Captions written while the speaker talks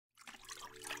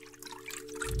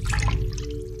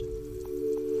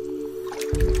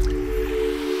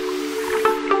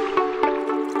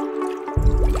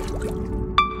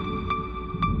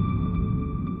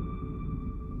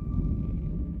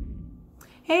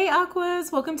Hey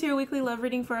Aquas, welcome to your weekly love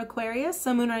reading for Aquarius,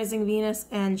 Sun, Moon, Rising, Venus,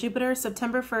 and Jupiter,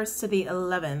 September 1st to the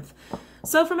 11th.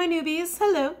 So for my newbies,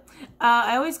 hello.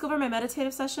 I always go over my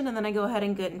meditative session and then I go ahead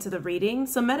and get into the reading.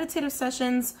 So meditative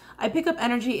sessions, I pick up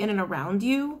energy in and around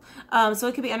you. So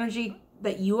it could be energy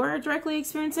that you are directly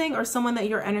experiencing or someone that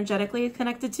you're energetically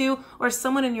connected to or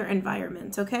someone in your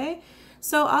environment, okay?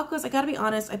 So Aquas, I gotta be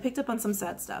honest, I picked up on some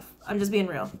sad stuff. I'm just being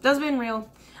real. Just being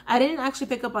real. I didn't actually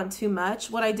pick up on too much.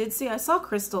 What I did see, I saw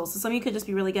crystals. So some of you could just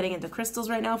be really getting into crystals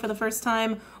right now for the first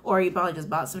time, or you probably just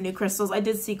bought some new crystals. I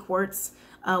did see quartz.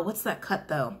 What's that cut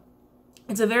though?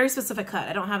 It's a very specific cut.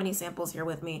 I don't have any samples here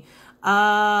with me.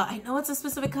 I know it's a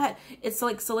specific cut. It's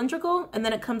like cylindrical and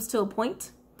then it comes to a point.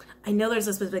 I know there's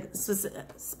a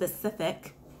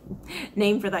specific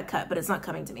name for that cut, but it's not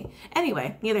coming to me.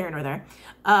 Anyway, neither here nor there.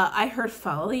 I heard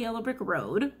follow the yellow brick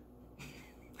road.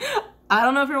 I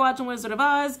don't know if you're watching Wizard of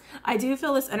Oz. I do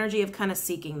feel this energy of kind of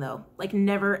seeking though, like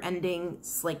never ending,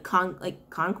 like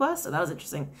conquest. So that was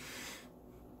interesting.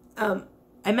 I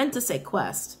meant to say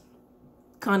quest.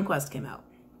 Conquest came out.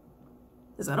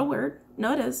 Is that a word?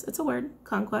 No, it is. It's a word.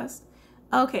 Conquest.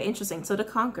 Okay, interesting. So to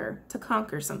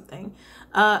conquer something.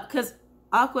 Because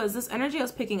Aquas, this energy I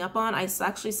was picking up on, I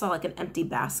actually saw like an empty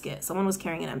basket. Someone was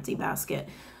carrying an empty basket.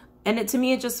 And to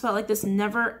me, it just felt like this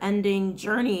never-ending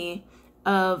journey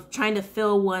of trying to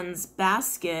fill one's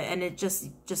basket, and it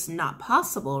just not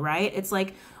possible, right? It's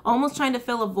like almost trying to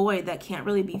fill a void that can't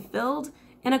really be filled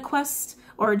in a quest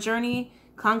or a journey.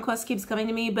 Conquest keeps coming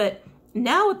to me, but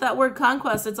now with that word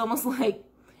conquest, it's almost like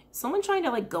someone trying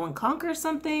to like go and conquer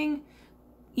something.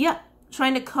 Yeah,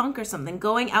 trying to conquer something,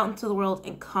 going out into the world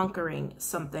and conquering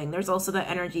something. There's also that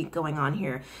energy going on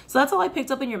here. So that's all I picked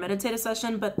up in your meditative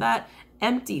session, but that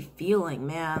empty feeling,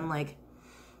 man, like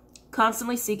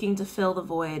constantly seeking to fill the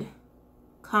void,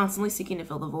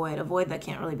 a void that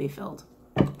can't really be filled.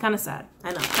 Kind of sad.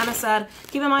 I know, kind of sad.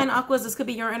 Keep in mind, Aquas, this could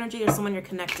be your energy or someone you're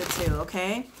connected to,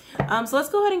 okay? So let's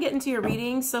go ahead and get into your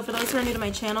readings. So for those who are new to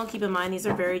my channel, keep in mind these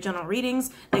are very general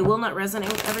readings. They will not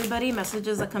resonate with everybody.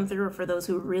 Messages that come through are for those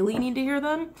who really need to hear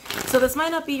them. So this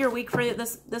might not be your week for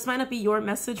this might not be your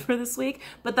message for this week,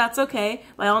 but that's okay.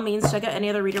 By all means, check out any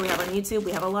other reader we have on YouTube.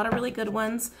 We have a lot of really good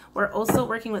ones. We're also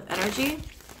working with energy.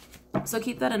 So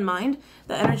keep that in mind.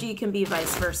 The energy can be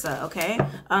vice versa, okay?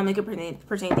 It could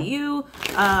pertain to you,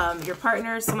 your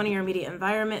partner, someone in your immediate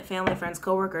environment, family, friends,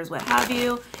 coworkers, what have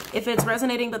you. If it's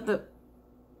resonating but the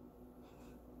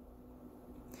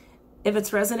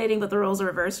roles are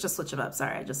reversed, just switch it up.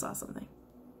 Sorry, I just saw something.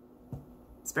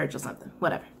 Spiritual something,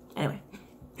 whatever. Anyway.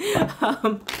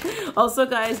 Also,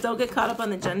 guys, don't get caught up on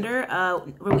the gender.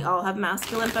 We all have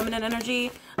masculine, feminine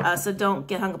energy, so don't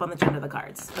get hung up on the gender of the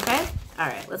cards, okay? All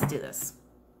right, let's do this.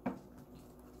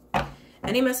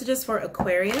 Any messages for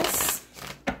Aquarius?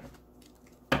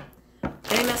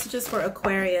 Any messages for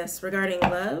Aquarius regarding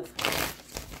love?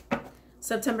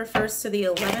 September 1st to the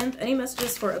 11th. Any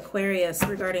messages for Aquarius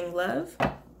regarding love?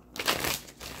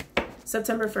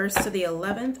 September 1st to the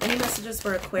 11th. Any messages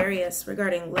for Aquarius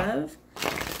regarding love?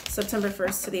 September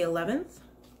 1st to the 11th.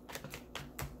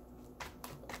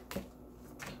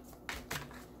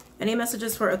 Any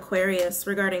messages for Aquarius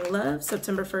regarding love?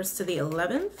 September 1st to the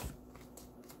 11th.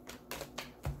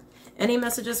 Any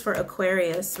messages for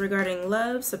Aquarius regarding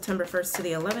love? September 1st to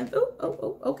the 11th.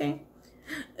 Oh, okay.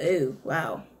 Ooh,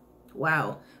 wow.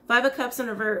 Wow. Five of Cups in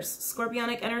reverse.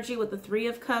 Scorpionic energy with the Three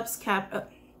of Cups.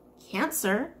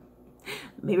 Cancer.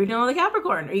 Maybe you're dealing with a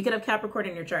Capricorn, or you could have Capricorn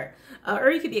in your chart, or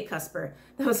you could be a cusper.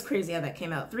 That was crazy how that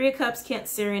came out. Three of Cups,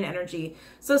 Cancerian energy.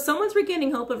 So someone's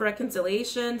regaining hope of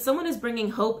reconciliation. Someone is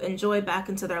bringing hope and joy back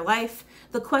into their life.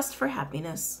 The quest for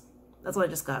happiness. That's what I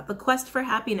just got. The quest for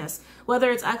happiness.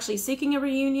 Whether it's actually seeking a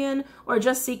reunion or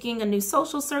just seeking a new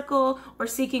social circle or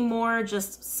seeking more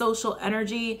just social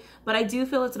energy. But I do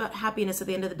feel it's about happiness at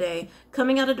the end of the day.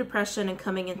 Coming out of depression and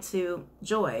coming into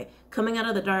joy. Coming out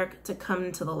of the dark to come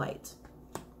into the light.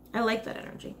 I like that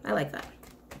energy. I like that.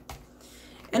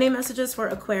 Any messages for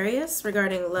Aquarius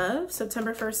regarding love?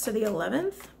 September 1st to the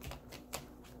 11th.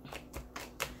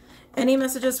 Any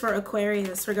messages for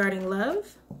Aquarius regarding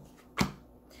love?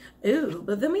 Ooh,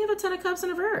 but then we have a Ten of Cups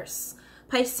in reverse.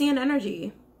 Piscean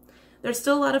energy. There's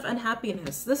still a lot of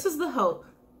unhappiness. This is the hope.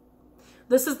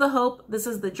 This is the hope. This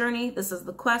is the journey. This is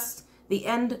the quest. The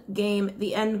end game,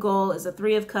 the end goal is a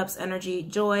Three of Cups energy,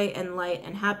 joy and light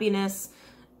and happiness,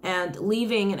 and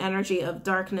leaving an energy of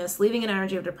darkness, leaving an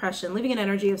energy of depression, leaving an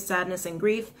energy of sadness and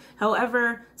grief.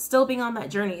 However, still being on that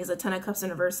journey is a Ten of Cups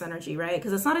in reverse energy, right?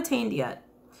 Because it's not attained yet.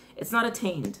 It's not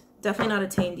attained. Definitely not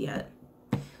attained yet.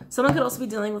 Someone could also be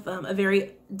dealing with a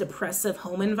very depressive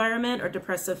home environment or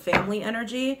depressive family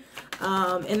energy.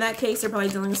 In that case, you're probably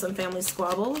dealing with some family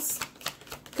squabbles.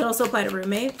 Could also apply to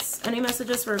roommates. Any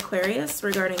messages for Aquarius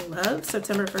regarding love,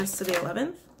 September 1st to the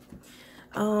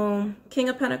 11th? King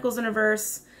of Pentacles in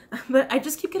reverse. But I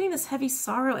just keep getting this heavy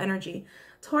sorrow energy.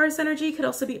 Taurus energy could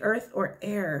also be earth or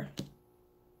air.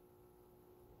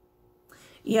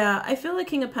 Yeah, I feel like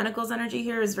King of Pentacles energy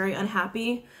here is very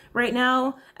unhappy right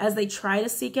now as they try to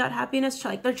seek out happiness.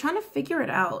 Like they're trying to figure it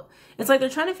out. It's like they're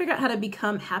trying to figure out how to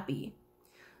become happy.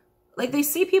 Like they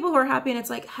see people who are happy and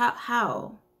it's like,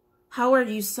 how are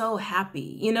you so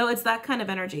happy? You know, it's that kind of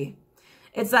energy.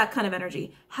 It's that kind of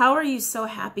energy. How are you so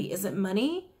happy? Is it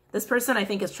money? This person I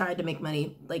think has tried to make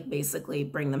money, like basically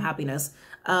bring them happiness.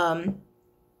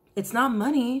 It's not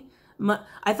money.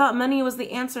 I thought money was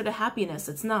the answer to happiness.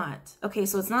 It's not. Okay,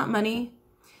 so it's not money.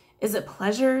 Is it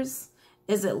pleasures?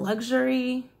 Is it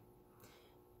luxury?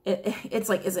 It's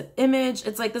like, is it image?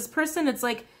 It's like this person, it's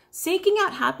like seeking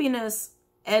out happiness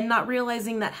and not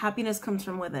realizing that happiness comes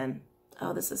from within.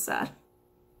 Oh, this is sad.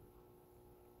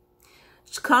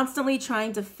 Constantly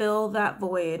trying to fill that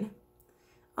void.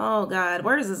 Oh God,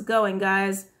 where is this going,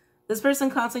 guys? This person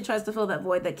constantly tries to fill that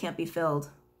void that can't be filled.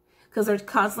 Because they're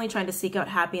constantly trying to seek out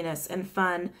happiness and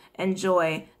fun and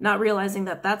joy, not realizing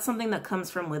that that's something that comes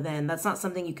from within. That's not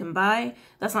something you can buy.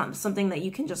 That's not something that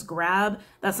you can just grab.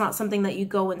 That's not something that you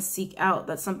go and seek out.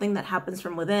 That's something that happens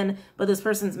from within, but this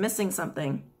person's missing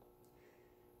something.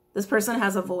 This person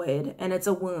has a void and it's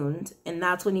a wound, and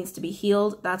that's what needs to be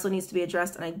healed. That's what needs to be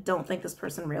addressed, and I don't think this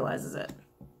person realizes it.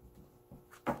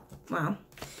 Wow.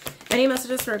 Any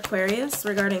messages for Aquarius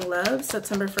regarding love,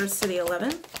 September 1st to the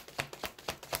 11th?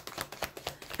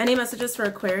 Any messages for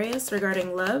Aquarius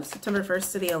regarding love, September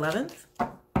 1st to the 11th?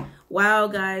 Wow,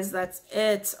 guys, that's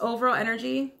it. Overall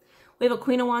energy, we have a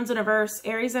Queen of Wands in reverse.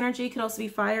 Aries energy could also be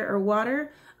fire or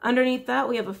water. Underneath that,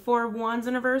 we have a Four of Wands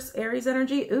in reverse, Aries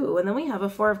energy. Ooh, and then we have a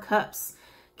Four of Cups,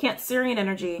 Cancerian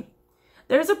energy.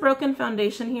 There's a broken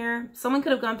foundation here. Someone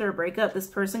could have gone through a breakup. This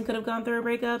person could have gone through a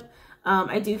breakup.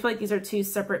 I do feel like these are two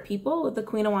separate people with the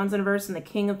Queen of Wands in reverse and the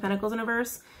King of Pentacles in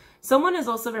reverse. Someone is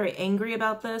also very angry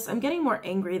about this. I'm getting more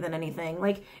angry than anything.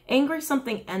 Like, angry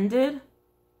something ended.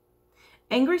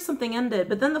 Angry something ended.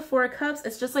 But then the Four of Cups,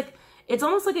 it's just like, it's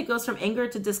almost like it goes from anger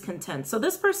to discontent. So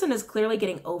this person is clearly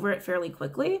getting over it fairly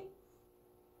quickly.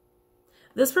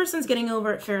 This person's getting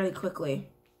over it fairly quickly.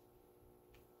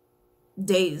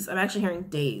 Days. I'm actually hearing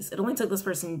days. It only took this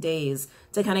person days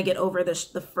to kind of get over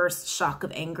the first shock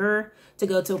of anger, to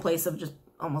go to a place of just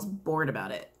almost bored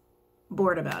about it.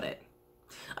 Bored about it.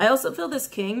 I also feel this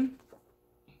king.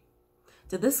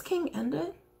 Did this king end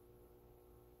it?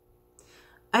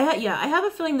 Yeah, I have a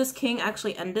feeling this king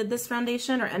actually ended this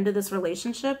foundation or ended this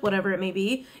relationship, whatever it may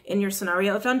be in your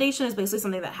scenario. A foundation is basically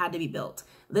something that had to be built.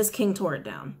 This king tore it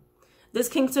down. This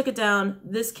king took it down.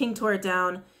 This king tore it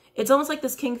down. It's almost like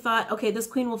this king thought, okay, this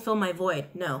queen will fill my void.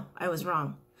 No, I was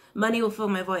wrong. Money will fill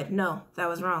my void. No, that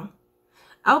was wrong.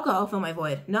 Alcohol will fill my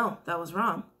void. No, that was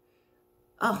wrong.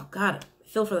 Oh, God.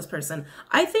 Feel for this person.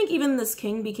 I think even this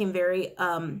king became very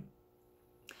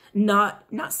not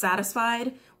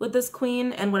satisfied with this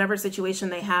queen and whatever situation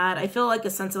they had. I feel like a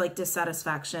sense of like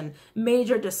dissatisfaction,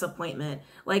 major disappointment.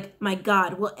 Like, my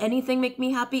God, will anything make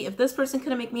me happy? If this person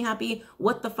couldn't make me happy,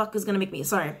 what the fuck is gonna make me?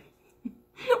 Sorry.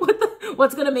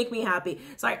 What's gonna make me happy?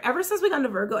 Sorry. Ever since we got into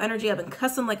Virgo energy, I've been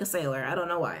cussing like a sailor. I don't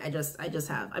know why. I just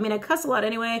have. I mean, I cuss a lot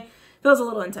anyway. Feels a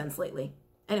little intense lately.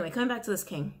 Anyway, coming back to this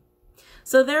king.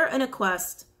 So they're in a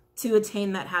quest to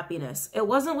attain that happiness. It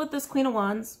wasn't with this Queen of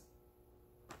Wands.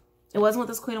 It wasn't with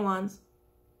this Queen of Wands.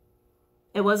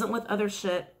 It wasn't with other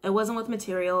shit. It wasn't with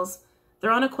materials.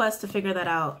 They're on a quest to figure that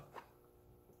out.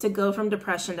 To go from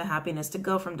depression to happiness. To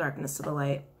go from darkness to the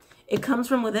light. It comes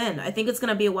from within. I think it's going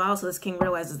to be a while so this king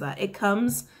realizes that. It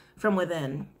comes from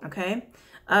within. Okay?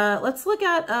 Let's look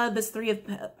at this Three of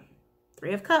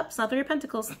Cups. Not Three of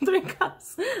Pentacles. Three of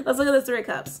Cups. Let's look at this Three of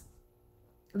Cups.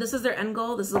 This is their end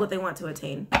goal. This is what they want to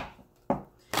attain.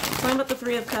 Tell me about the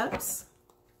Three of Cups.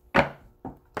 Tell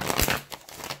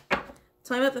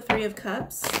me about the Three of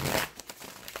Cups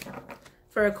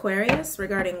for Aquarius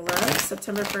regarding love,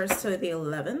 September 1st to the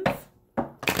 11th.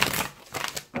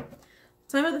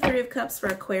 Tell me about the Three of Cups for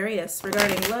Aquarius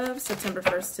regarding love, September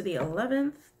 1st to the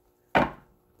 11th.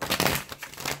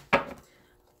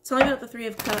 Tell me about the Three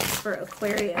of Cups for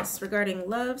Aquarius regarding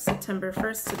love, September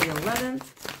 1st to the 11th.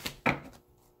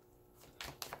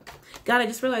 God, I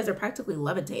just realized they're practically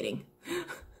levitating.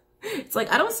 It's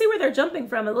like, I don't see where they're jumping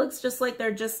from. It looks just like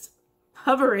they're just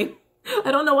hovering. I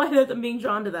don't know why I'm being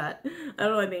drawn to that. I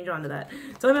don't know why I'm being drawn to that.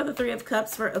 Tell me about the Three of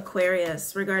Cups for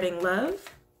Aquarius regarding love.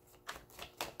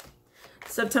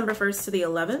 September 1st to the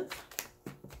 11th.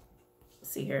 Let's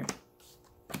see here.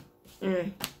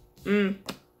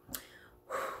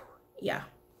 Yeah.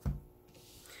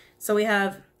 So we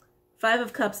have Five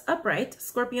of Cups upright,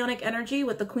 Scorpionic energy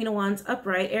with the Queen of Wands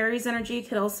upright. Aries energy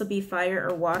could also be fire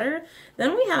or water.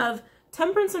 Then we have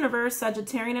Temperance in reverse,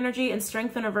 Sagittarian energy, and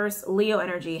Strength in reverse, Leo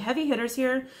energy. Heavy hitters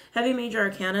here, heavy major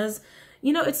arcanas.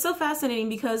 You know, it's so fascinating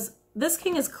because this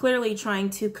king is clearly trying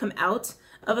to come out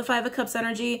of a Five of Cups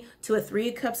energy to a Three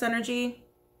of Cups energy.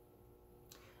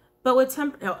 But with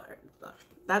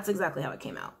that's exactly how it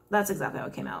came out. That's exactly how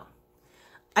it came out.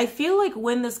 I feel like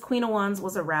when this Queen of Wands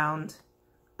was around,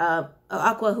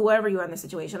 Aqua, whoever you are in the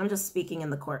situation, I'm just speaking in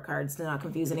the court cards to not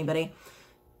confuse anybody.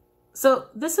 So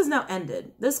this has now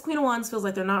ended. This Queen of Wands feels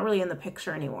like they're not really in the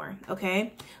picture anymore,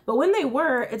 okay? But when they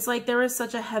were, it's like there was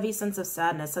such a heavy sense of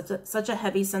sadness, such a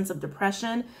heavy sense of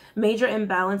depression, major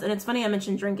imbalance. And it's funny I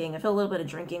mentioned drinking. I feel a little bit of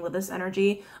drinking with this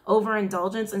energy,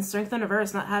 overindulgence, and Strength in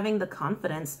reverse, not having the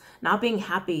confidence, not being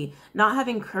happy, not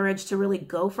having courage to really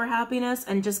go for happiness,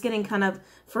 and just getting kind of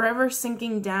forever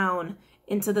sinking down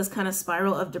into this kind of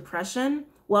spiral of depression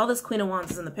while this Queen of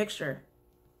Wands is in the picture.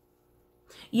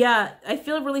 Yeah, I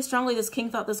feel really strongly this king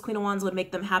thought this Queen of Wands would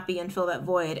make them happy and fill that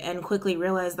void, and quickly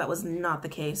realized that was not the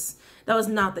case. That was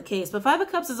not the case. But Five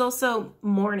of Cups is also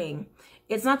mourning.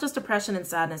 It's not just depression and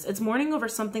sadness. It's mourning over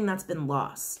something that's been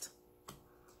lost.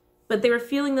 But they were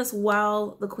feeling this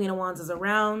while the Queen of Wands is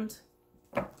around.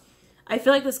 I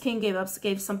feel like this king gave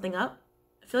something up.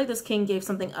 I feel like this king gave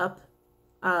something up,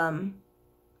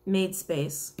 made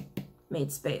space.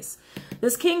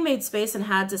 This king made space and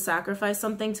had to sacrifice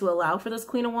something to allow for this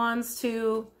Queen of Wands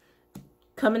to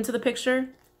come into the picture,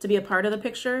 to be a part of the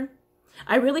picture.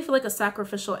 I really feel like a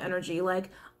sacrificial energy. Like,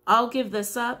 I'll give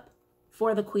this up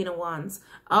for the Queen of Wands.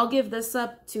 I'll give this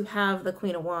up to have the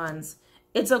Queen of Wands.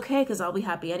 It's okay because I'll be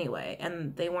happy anyway.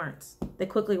 And they weren't. They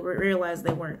quickly realized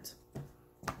they weren't.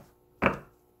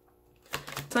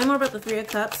 Tell me more about the Three of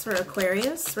Cups for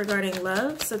Aquarius regarding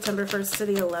love, September 1st to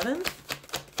the 11th.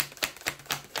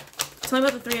 Tell me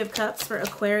about the Three of Cups for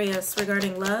Aquarius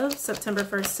regarding love, September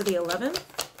 1st to the 11th.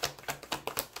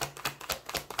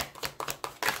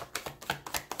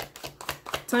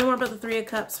 Tell me more about the Three of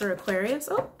Cups for Aquarius.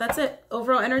 Oh, that's it.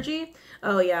 Overall energy.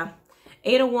 Oh, yeah.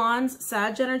 Eight of Wands,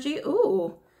 Sag energy.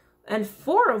 Ooh. And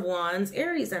Four of Wands,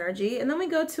 Aries energy. And then we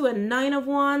go to a Nine of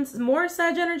Wands, more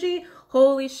Sag energy.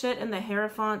 Holy shit. And the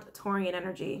Hierophant, Taurian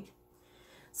energy.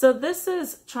 So this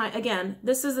is,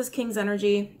 this is this king's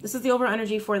energy. This is the overall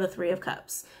energy for the Three of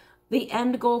Cups. The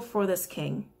end goal for this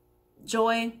king.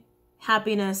 Joy,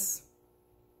 happiness,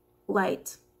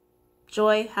 light.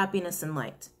 Joy, happiness, and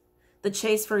light. The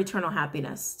chase for eternal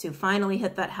happiness. To finally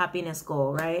hit that happiness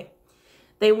goal, right?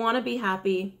 They want to be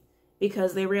happy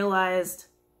because they realized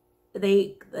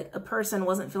a person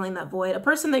wasn't filling that void. A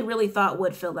person they really thought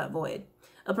would fill that void.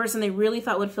 A person they really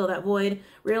thought would fill that void,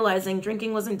 realizing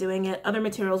drinking wasn't doing it, other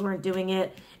materials weren't doing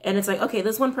it, and it's like, okay,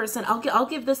 this one person, I'll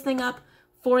give this thing up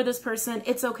for this person.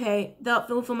 It's okay.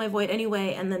 They'll fill my void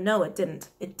anyway. And then no, it didn't.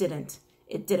 It didn't.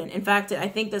 In fact, I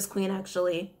think this queen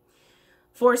actually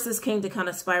forced this king to kind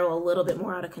of spiral a little bit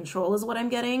more out of control is what I'm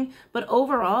getting. But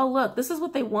overall, look, this is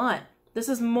what they want. This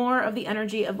is more of the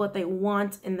energy of what they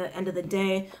want in the end of the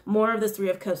day. More of this Three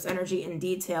of Cups energy in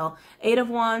detail. Eight of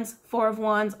Wands, Four of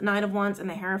Wands, Nine of Wands, and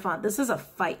the Hierophant. This is a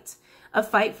fight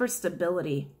for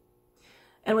stability.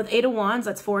 And with Eight of Wands,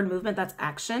 that's forward movement, that's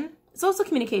action. It's also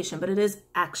communication, but it is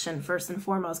action first and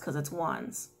foremost because it's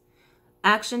wands.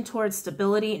 Action towards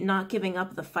stability, not giving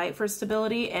up the fight for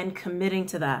stability, and committing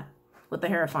to that with the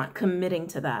Hierophant, committing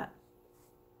to that.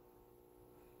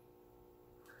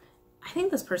 I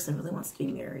think this person really wants to be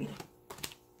married.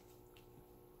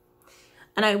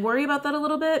 And I worry about that a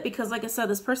little bit because, like I said,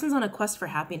 this person's on a quest for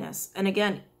happiness. And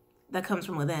again, that comes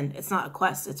from within. It's not a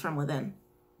quest, it's from within.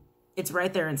 It's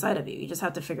right there inside of you. You just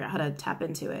have to figure out how to tap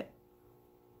into it.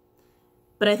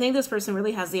 But I think this person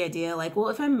really has the idea like, well,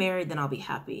 if I'm married, then I'll be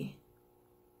happy.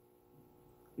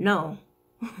 No.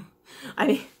 I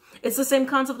mean, it's the same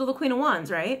concept of the Queen of Wands,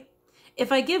 right? If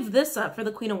I give this up for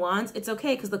the Queen of Wands, it's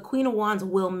okay because the Queen of Wands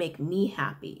will make me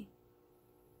happy.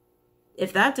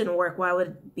 If that didn't work, why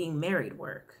would being married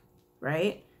work,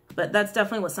 right? But that's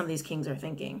definitely what some of these kings are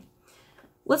thinking.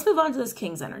 Let's move on to this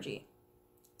king's energy.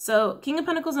 So King of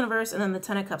Pentacles in reverse and then the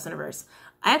Ten of Cups in reverse.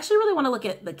 I actually really want to look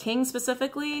at the king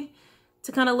specifically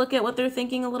to kind of look at what they're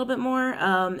thinking a little bit more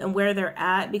and where they're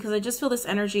at, because I just feel this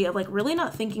energy of like really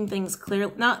not thinking things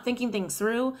clear, not thinking things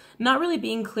through, not really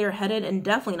being clear-headed, and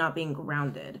definitely not being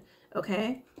grounded.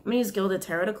 Okay, I'm gonna use Gilded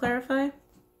Tarot to clarify.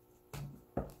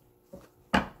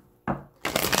 How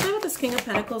about this King of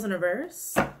Pentacles in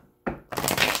reverse?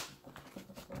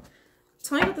 Tell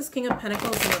Tell me about this King of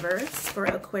Pentacles in reverse for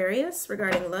Aquarius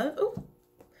regarding love. Oh.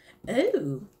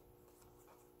 Oh.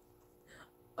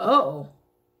 Oh.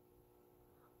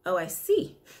 Oh, I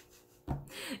see.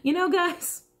 You know,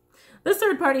 guys, this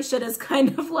third party shit is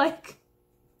kind of like,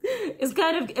 is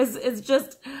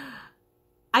just,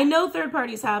 I know third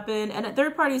parties happen, and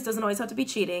third parties doesn't always have to be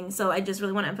cheating, so I just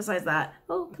really want to emphasize that.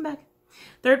 Oh, come back.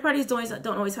 Third parties don't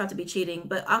always have to be cheating,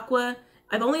 but Aqua,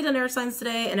 I've only done air signs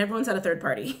today, and everyone's had a third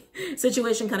party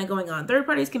situation kind of going on. Third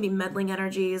parties can be meddling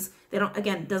energies. They don't,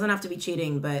 again, doesn't have to be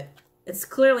cheating, but it's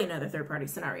clearly another third party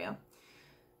scenario.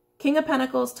 King of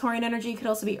Pentacles, Taurian energy, could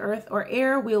also be Earth or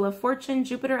Air. Wheel of Fortune,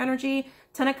 Jupiter energy.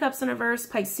 Ten of Cups in reverse,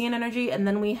 Piscean energy. And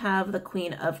then we have the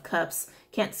Queen of Cups,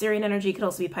 Cancerian energy, could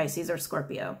also be Pisces or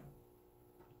Scorpio.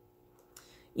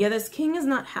 Yeah, this king is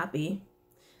not happy.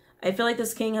 I feel like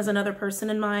this king has another person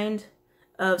in mind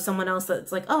of someone else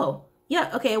that's like, oh,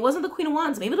 yeah, okay, it wasn't the Queen of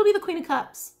Wands. Maybe it'll be the Queen of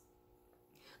Cups.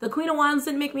 The Queen of Wands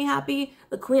didn't make me happy.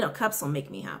 The Queen of Cups will make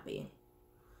me happy.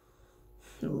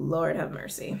 Lord have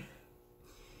mercy.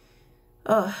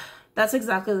 Oh, that's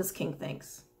exactly what this king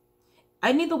thinks.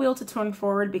 I need the wheel to turn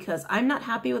forward because I'm not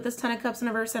happy with this Ten of Cups in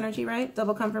reverse energy, right?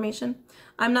 Double confirmation.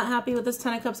 I'm not happy with this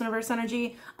Ten of Cups in reverse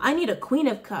energy. I need a Queen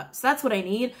of Cups. That's what I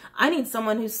need. I need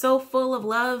someone who's so full of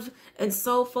love and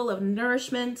so full of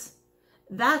nourishment.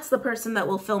 That's the person that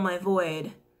will fill my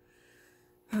void.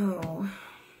 Oh.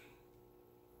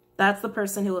 That's the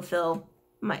person who will fill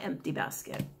my empty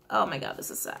basket. Oh my God, this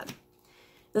is sad.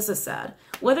 This is sad.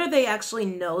 Whether they actually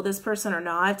know this person or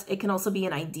not, it can also be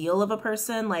an ideal of a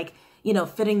person, like, you know,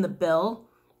 fitting the bill.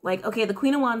 Like, okay, the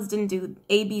Queen of Wands didn't do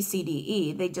A, B, C, D,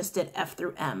 E. They just did F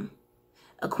through M.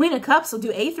 A Queen of Cups will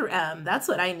do A through M. That's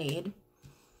what I need.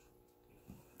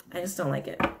 I just don't like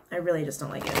it. I really just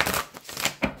don't like it.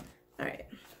 All right.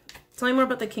 Tell me more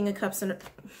about the King of Cups and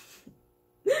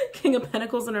King of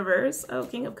Pentacles in reverse. Oh,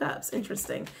 King of Cups.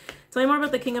 Interesting. Tell me more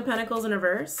about the King of Pentacles in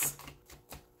reverse.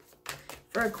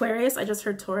 For Aquarius, I just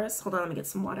heard Taurus. Hold on, let me get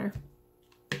some water.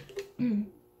 Tell me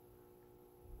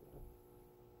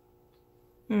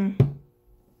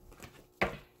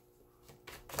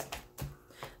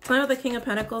about the King of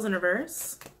Pentacles in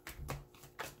reverse.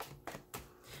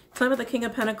 Tell me about the King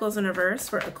of Pentacles in reverse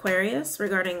for Aquarius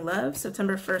regarding love,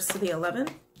 September 1st to the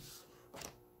 11th.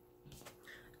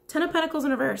 Ten of Pentacles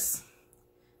in reverse.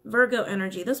 Virgo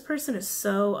energy. This person is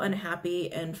so unhappy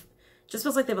and just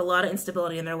feels like they have a lot of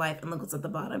instability in their life. And look what's at the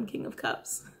bottom, King of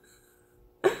Cups.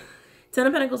 Ten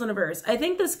of Pentacles in reverse. I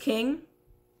think this king,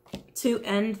 to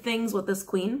end things with this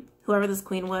queen, whoever this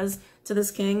queen was, to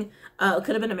this king, it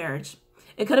could have been a marriage.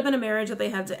 It could have been a marriage that they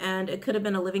had to end. It could have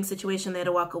been a living situation they had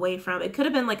to walk away from. It could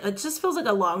have been like, it just feels like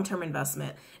a long-term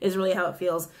investment is really how it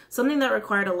feels. Something that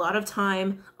required a lot of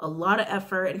time, a lot of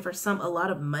effort, and for some, a lot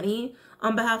of money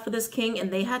on behalf of this king.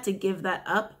 And they had to give that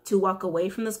up to walk away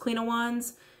from this Queen of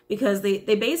Wands. Because they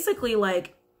basically,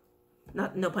 like,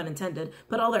 no pun intended,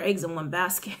 put all their eggs in one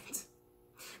basket.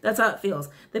 That's how it feels.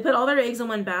 They put all their eggs in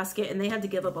one basket and they had to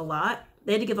give up a lot.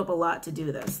 They had to give up a lot to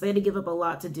do this. They had to give up a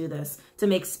lot to do this, to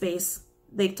make space.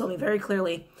 They told me very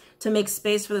clearly to make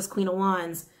space for this Queen of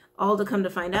Wands, all to come to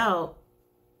find out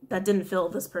that didn't fill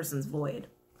this person's void.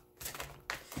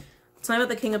 Tell me about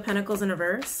the King of Pentacles in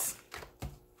reverse.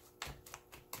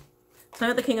 Tell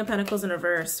me about the King of Pentacles in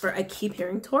reverse for, I keep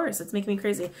hearing Taurus. It's making me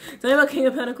crazy. Tell me about King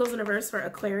of Pentacles in reverse for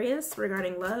Aquarius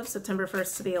regarding love, September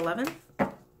 1st to the 11th.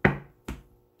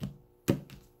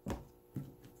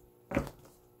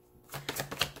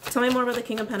 Tell me more about the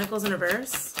King of Pentacles in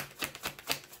reverse.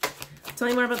 Tell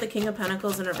me more about the King of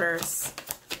Pentacles in reverse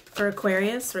for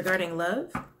Aquarius regarding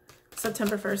love,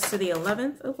 September 1st to the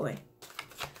 11th. Oh boy.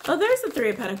 Oh, there's the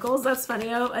Three of Pentacles. That's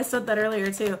funny. Oh, I said that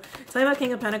earlier too. Tell me about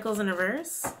King of Pentacles in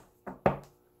reverse.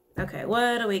 Okay,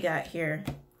 what do we got here?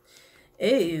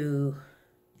 Ew.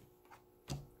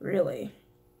 Really?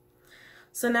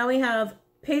 So now we have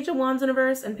Page of Wands in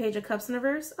reverse and Page of Cups in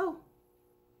reverse. Oh.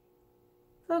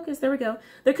 Focus, there we go.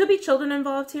 There could be children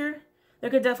involved here. There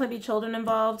could definitely be children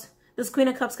involved. This Queen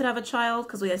of Cups could have a child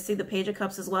because we see the Page of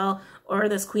Cups as well. Or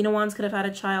this Queen of Wands could have had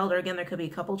a child. Or again, there could be a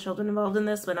couple children involved in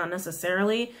this, but not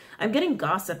necessarily. I'm getting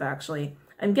gossip, actually.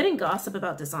 I'm getting gossip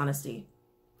about dishonesty.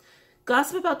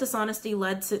 Gossip about dishonesty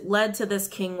led to this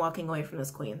king walking away from this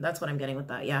queen. That's what I'm getting with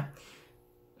that, yeah.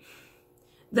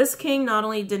 This king not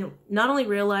only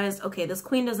realized, okay, this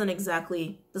Queen of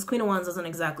Wands doesn't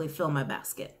exactly fill my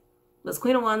basket. This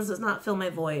Queen of Wands does not fill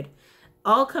my void.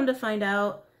 All come to find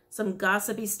out, some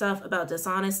gossipy stuff about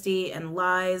dishonesty and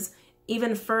lies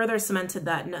even further cemented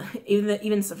that,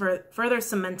 further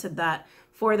cemented that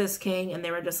for this king, and they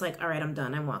were just like, all right, I'm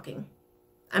done, I'm walking.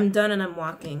 I'm done and I'm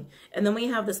walking. And then we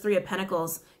have this Three of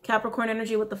Pentacles, Capricorn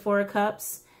energy with the Four of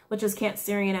Cups, which is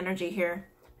Cancerian energy here.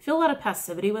 I feel a lot of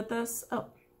passivity with this. Oh,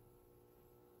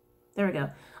 there we go.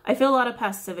 I feel a lot of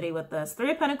passivity with this.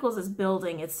 Three of Pentacles is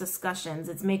building, it's discussions,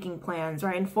 it's making plans,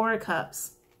 right? And Four of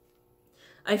Cups.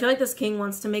 I feel like this king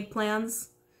wants to make plans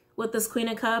with this Queen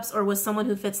of Cups or with someone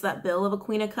who fits that bill of a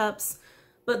Queen of Cups.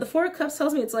 But the Four of Cups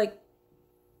tells me it's like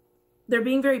they're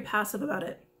being very passive about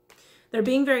it. They're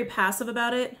being very passive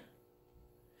about it.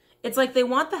 It's like they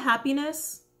want the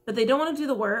happiness, but they don't want to do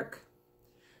the work.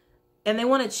 And they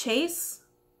want to chase,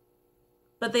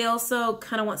 but they also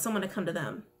kind of want someone to come to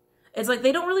them. It's like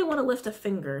they don't really want to lift a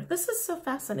finger. This is so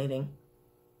fascinating.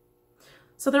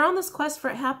 So they're on this quest for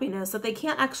happiness that they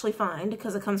can't actually find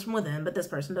because it comes from within, but this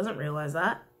person doesn't realize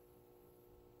that.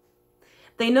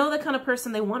 They know the kind of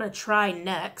person they want to try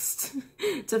next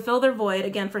to fill their void.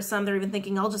 Again, for some, they're even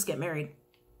thinking, I'll just get married.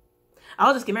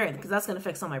 I'll just get married because that's going to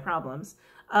fix all my problems.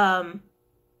 But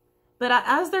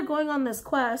as they're going on this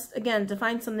quest, again, to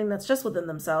find something that's just within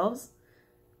themselves,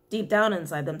 deep down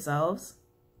inside themselves,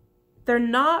 they're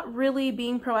not really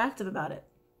being proactive about it.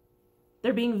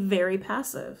 They're being very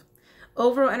passive.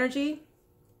 Overall energy,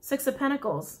 Six of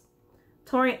Pentacles.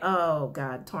 Taurian, oh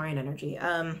God, Taurian energy.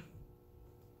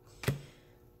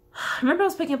 Remember I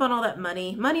was picking up on all that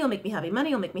money. Money will make me happy.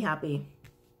 Money will make me happy.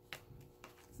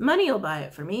 Money will buy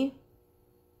it for me.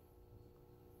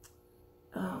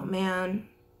 Oh man.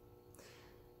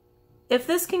 If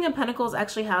this King of Pentacles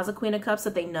actually has a Queen of Cups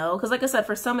that they know, because like I said,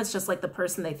 for some it's just like the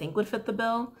person they think would fit the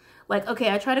bill. Like,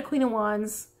 okay, I tried a Queen of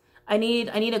Wands. I need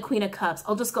a Queen of Cups.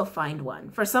 I'll just go find one.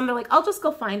 For some, they're like, I'll just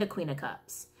go find a Queen of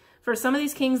Cups. For some of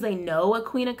these kings, they know a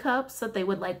Queen of Cups that they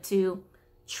would like to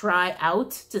try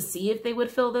out to see if they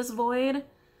would fill this void.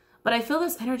 But I feel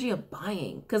this energy of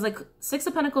buying, because like Six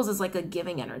of Pentacles is like a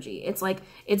giving energy. It's like,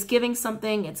 it's giving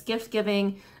something, it's gift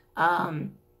giving,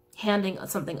 handing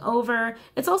something over.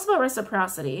 It's also about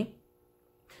reciprocity,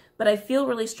 but I feel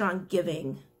really strong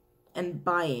giving and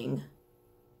buying.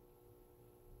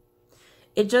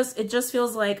 It just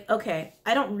feels like, okay,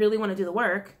 I don't really want to do the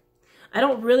work. I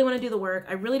don't really want to do the work.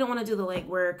 I really don't want to do the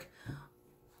legwork.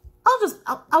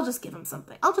 I'll just give him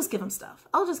something. I'll just give him stuff.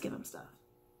 I'll just give him stuff.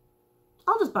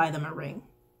 I'll just buy them a ring.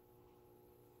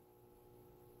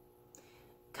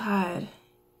 God.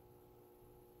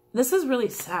 This is really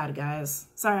sad, guys.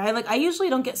 Sorry, I usually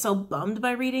don't get so bummed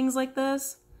by readings like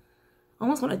this. I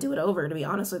almost want to do it over, to be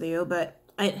honest with you, but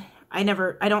I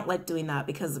don't like doing that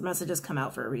because the messages come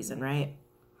out for a reason, right?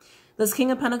 This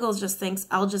King of Pentacles just thinks,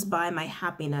 I'll just buy my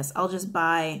happiness. I'll just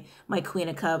buy my Queen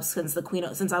of Cups since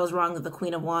I was wrong that the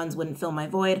Queen of Wands wouldn't fill my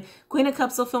void. Queen of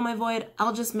Cups will fill my void.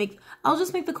 I'll just make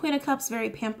the Queen of Cups very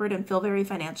pampered and feel very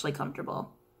financially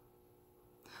comfortable.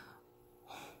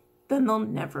 Then they'll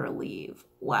never leave.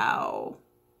 Wow.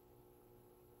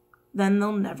 Then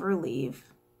they'll never leave.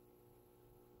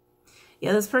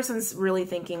 Yeah, this person's really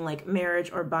thinking like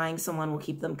marriage or buying someone will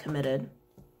keep them committed.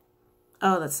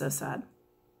 Oh, that's so sad.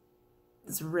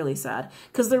 It's really sad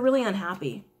because they're really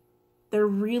unhappy. They're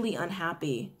really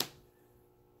unhappy.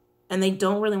 And they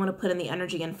don't really want to put in the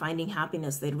energy in finding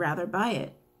happiness. They'd rather buy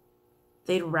it.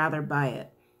 They'd rather buy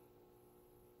it.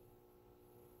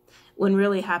 When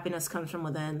really happiness comes from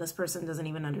within, this person doesn't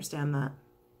even understand that.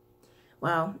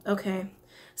 Wow. Okay.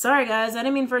 Sorry, guys. I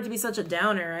didn't mean for it to be such a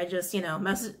downer. I just,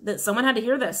 message that someone had to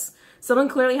hear this. Someone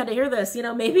clearly had to hear this.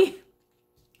 Maybe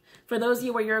for those of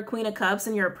you where you're a Queen of Cups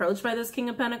and you're approached by this King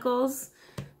of Pentacles,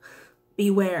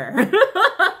 beware.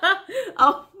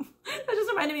 Oh, that just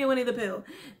reminded me of Winnie the Pooh.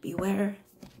 Beware,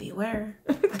 beware.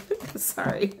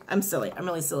 Sorry. I'm silly. I'm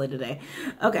really silly today.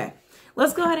 Okay.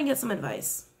 Let's go ahead and get some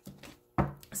advice.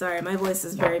 Sorry, my voice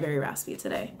is very, very raspy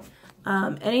today.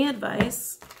 Any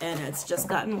advice, and it's just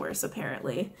gotten worse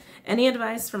apparently. Any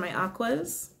advice for my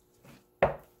aquas?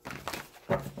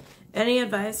 Any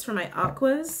advice for my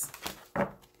aquas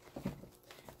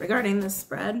regarding this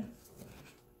spread?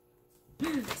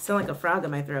 Sound like a frog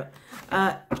in my throat.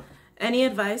 Any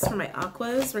advice for my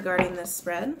aquas regarding this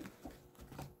spread?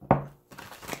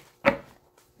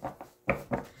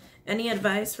 Any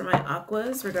advice for my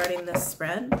aquas regarding this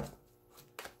spread?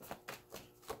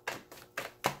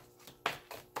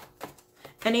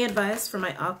 Any advice for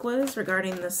my aquas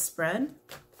regarding this spread?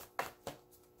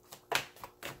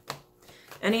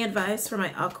 Any advice for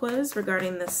my aquas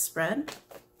regarding this spread?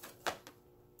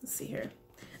 Let's see here.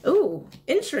 Ooh,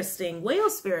 interesting. Whale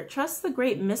spirit, trust the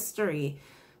great mystery.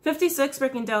 56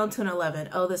 breaking down to an 11.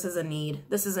 Oh, this is a need.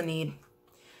 This is a need.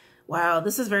 Wow,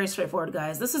 this is very straightforward,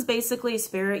 guys. This is basically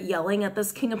spirit yelling at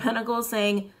this King of Pentacles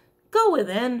saying, go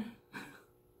within.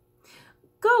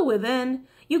 Go within.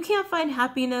 You can't find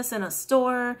happiness in a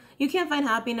store. You can't find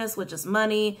happiness with just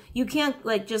money. You can't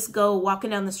like just go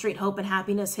walking down the street hoping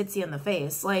happiness hits you in the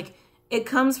face. Like, it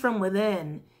comes from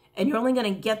within, and you're only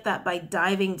going to get that by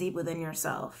diving deep within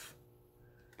yourself.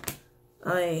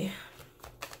 Any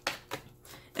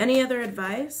other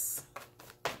advice?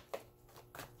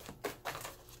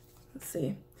 Let's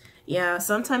see. Yeah,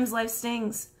 sometimes life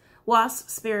stings. Wasp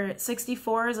spirit,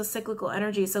 64 is a cyclical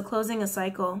energy, so closing a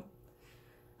cycle.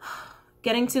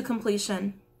 Getting to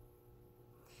completion.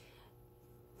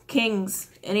 Kings,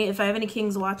 if I have any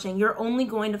kings watching, you're only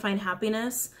going to find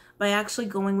happiness by actually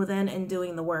going within and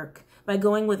doing the work. By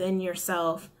going within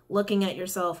yourself, looking at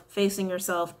yourself, facing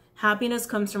yourself. Happiness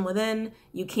comes from within.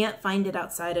 You can't find it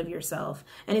outside of yourself.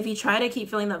 And if you try to keep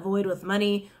filling that void with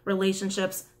money,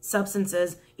 relationships,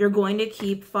 substances, you're going to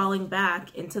keep falling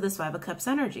back into this 5 of Cups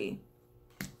energy.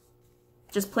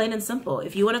 Just plain and simple.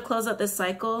 If you want to close out this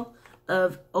cycle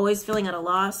of always feeling at a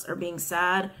loss or being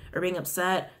sad or being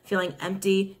upset, feeling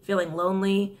empty, feeling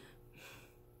lonely,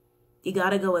 you got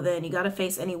to go within. You got to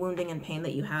face any wounding and pain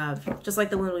that you have. Just like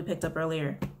the wound we picked up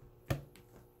earlier.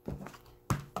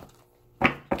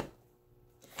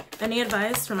 Any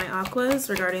advice for my aquas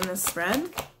regarding this spread?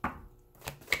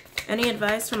 Any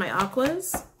advice for my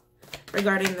aquas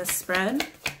regarding this spread?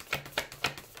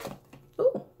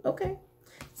 Ooh, okay.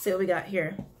 Let's see what we got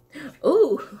here.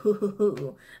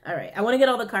 Ooh, all right. I want to get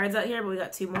all the cards out here, but we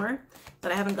got 2 more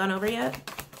that I haven't gone over yet.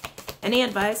 Any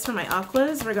advice for my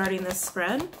aquas regarding this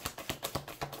spread?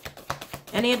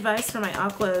 Any advice for my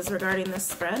aquas regarding this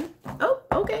spread? Oh,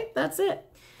 okay, that's it.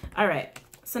 All right.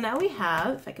 So now we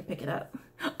have, if I could pick it up.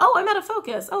 Oh, I'm out of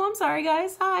focus. Oh, I'm sorry,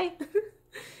 guys. Hi.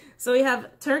 So we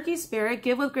have Turkey Spirit,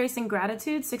 give with grace and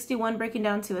gratitude, 61, breaking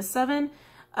down to a 7.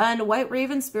 And White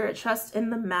Raven Spirit, trust in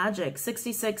the magic,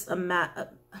 66, I was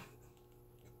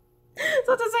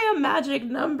about to say a magic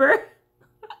number.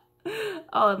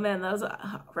 Oh man, that was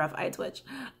a rough eye twitch.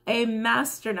 A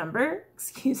master number,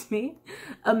 excuse me,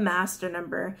 a master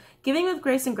number. Giving with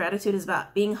grace and gratitude is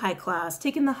about being high class,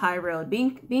 taking the high road,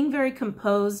 being very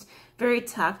composed, very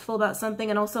tactful about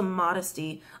something, and also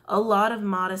modesty, a lot of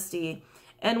modesty.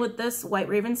 And with this White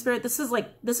Raven Spirit, this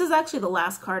is actually the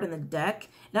last card in the deck.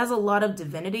 It has a lot of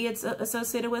divinity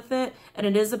associated with it, and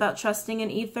it is about trusting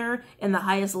in ether, in the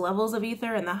highest levels of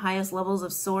ether, and the highest levels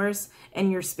of source,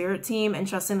 and your spirit team, and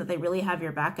trusting that they really have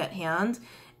your back at hand.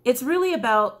 It's really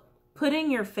about putting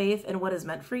your faith in what is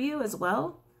meant for you as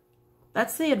well.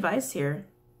 That's the advice here.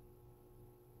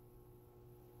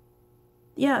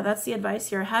 Yeah, that's the advice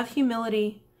here. Have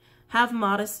humility, have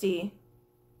modesty,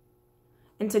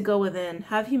 and to go within.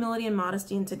 Have humility and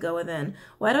modesty and to go within.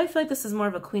 Why do I feel like this is more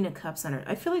of a Queen of Cups energy?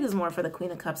 I feel like this is more for the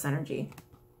Queen of Cups energy.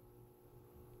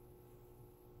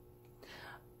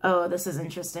 Oh, this is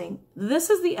interesting.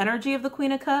 This is the energy of the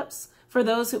Queen of Cups for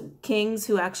those kings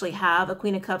who actually have a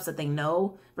Queen of Cups that they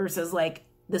know, versus like,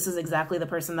 this is exactly the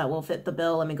person that will fit the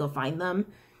bill. Let me go find them.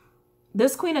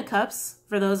 This Queen of Cups,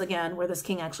 for those, again, where this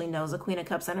king actually knows a Queen of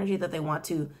Cups energy that they want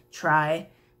to try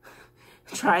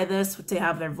this to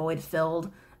have their void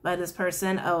filled by this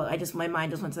person. Oh, my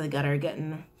mind just went to the gutter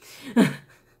getting, this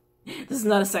is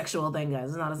not a sexual thing, guys.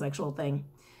 It's not a sexual thing.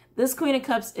 This Queen of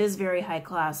Cups is very high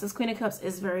class. This Queen of Cups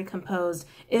is very composed,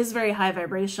 is very high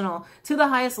vibrational, to the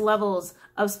highest levels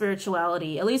of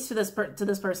spirituality, at least to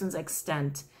this person's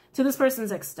extent. To this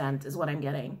person's extent is what I'm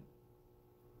getting.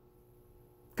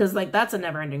 Because like, that's a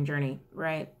never-ending journey,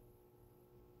 right?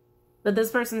 But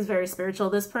this person's very spiritual.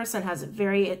 This person has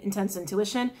very intense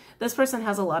intuition. This person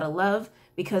has a lot of love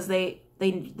because they're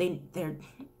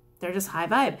just high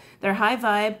vibe. They're high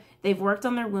vibe. They've worked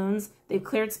on their wounds. They've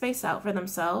cleared space out for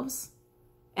themselves.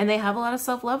 And they have a lot of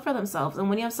self-love for themselves. And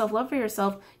when you have self-love for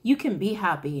yourself, you can be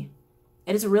happy.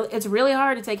 It's really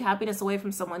hard to take happiness away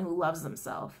from someone who loves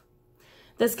themselves.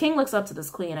 This king looks up to this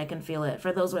queen. I can feel it.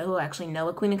 For those who actually know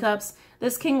a Queen of Cups,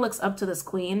 this king looks up to this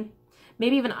queen.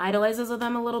 Maybe even idolizes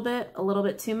them a little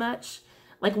bit too much.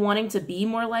 Like wanting to be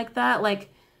more like that.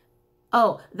 Like,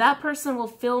 oh, that person will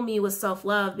fill me with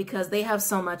self-love because they have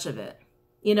so much of it.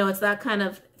 You know, it's that kind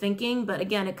of thinking. But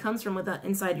again, it comes from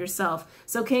inside yourself.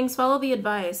 So kings, follow the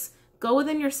advice. Go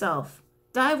within yourself.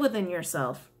 Dive within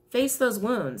yourself. Face those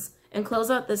wounds. And close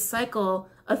out this cycle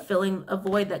of filling a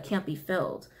void that can't be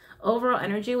filled. Overall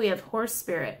energy, we have Horse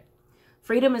Spirit.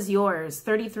 Freedom is yours.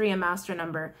 33, a master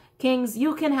number. Kings,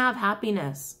 you can have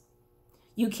happiness.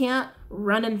 You can't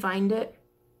run and find it.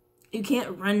 You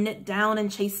can't run it down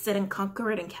and chase it and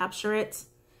conquer it and capture it.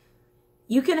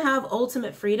 You can have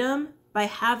ultimate freedom by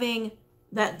having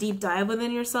that deep dive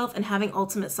within yourself and having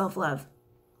ultimate self-love.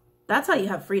 That's how you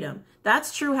have freedom.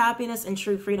 That's true happiness and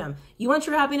true freedom. You want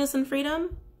true happiness and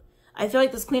freedom? I feel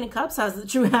like this Queen of Cups has the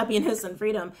true happiness and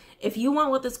freedom. If you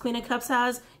want what this Queen of Cups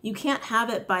has, you can't have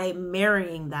it by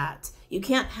marrying that. You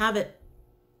can't have it.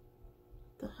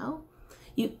 The hell?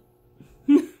 You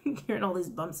hearing all these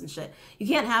bumps and shit. You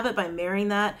can't have it by marrying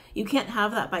that. You can't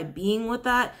have that by being with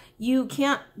that. You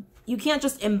can't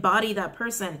just embody that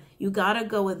person. You gotta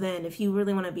go within if you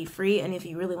really want to be free and if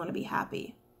you really want to be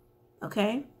happy.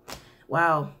 Okay?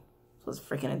 Wow. This was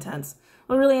freaking intense.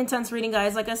 Well, really intense reading,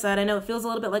 guys. Like I said, I know it feels a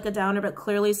little bit like a downer, but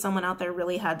clearly someone out there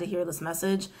really had to hear this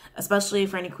message, especially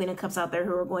for any Queen of Cups out there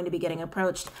who are going to be getting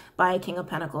approached by a King of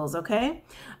Pentacles, okay?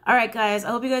 All right, guys.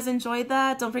 I hope you guys enjoyed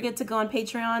that. Don't forget to go on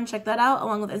Patreon. Check that out,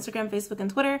 along with Instagram, Facebook, and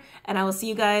Twitter, and I will see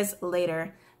you guys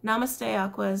later. Namaste,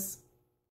 Aquas.